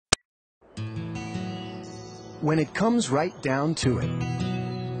When it comes right down to it,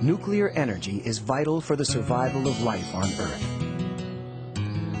 nuclear energy is vital for the survival of life on Earth.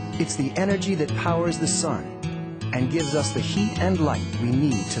 It's the energy that powers the sun and gives us the heat and light we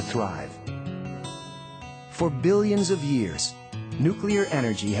need to thrive. For billions of years, nuclear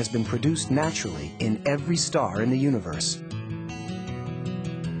energy has been produced naturally in every star in the universe.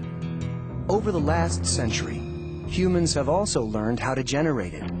 Over the last century, humans have also learned how to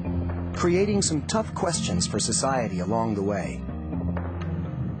generate it, creating some tough questions for society along the way.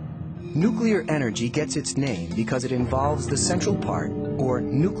 Nuclear energy gets its name because it involves the central part, or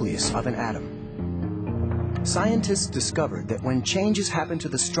nucleus, of an atom. Scientists discovered that when changes happen to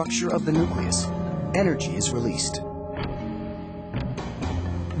the structure of the nucleus, energy is released.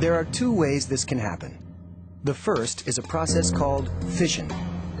 There are two ways this can happen. The first is a process called fission.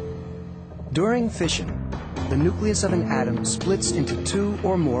 During fission, the nucleus of an atom splits into two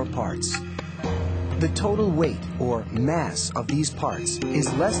or more parts. The total weight, or mass, of these parts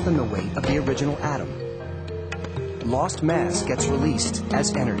is less than the weight of the original atom. Lost mass gets released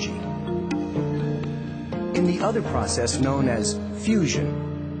as energy. In the other process known as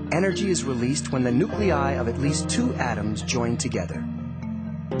fusion, energy is released when the nuclei of at least two atoms join together.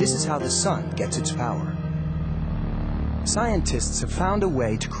 This is how the sun gets its power. Scientists have found a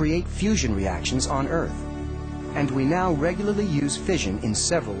way to create fusion reactions on Earth, and we now regularly use fission in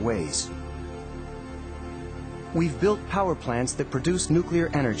several ways. We've built power plants that produce nuclear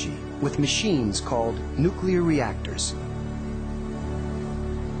energy with machines called nuclear reactors.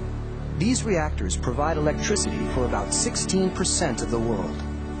 These reactors provide electricity for about 16% of the world.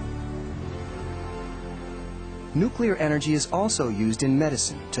 Nuclear energy is also used in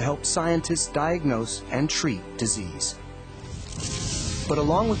medicine to help scientists diagnose and treat disease. But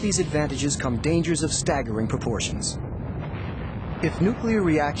along with these advantages come dangers of staggering proportions. If nuclear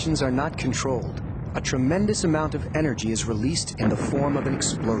reactions are not controlled, a tremendous amount of energy is released in the form of an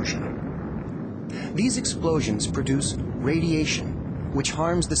explosion. These explosions produce radiation, which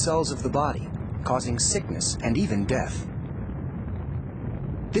harms the cells of the body, causing sickness and even death.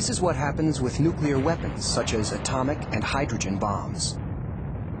 This is what happens with nuclear weapons, such as atomic and hydrogen bombs.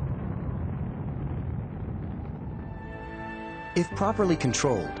 If properly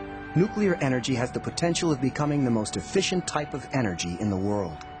controlled, nuclear energy has the potential of becoming the most efficient type of energy in the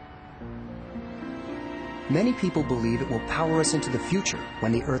world. Many people believe it will power us into the future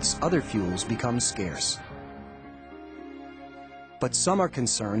when the Earth's other fuels become scarce. But some are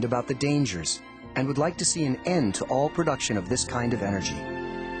concerned about the dangers and would like to see an end to all production of this kind of energy.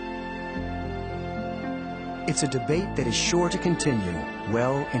 It's a debate that is sure to continue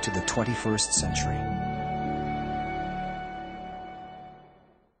well into the 21st century.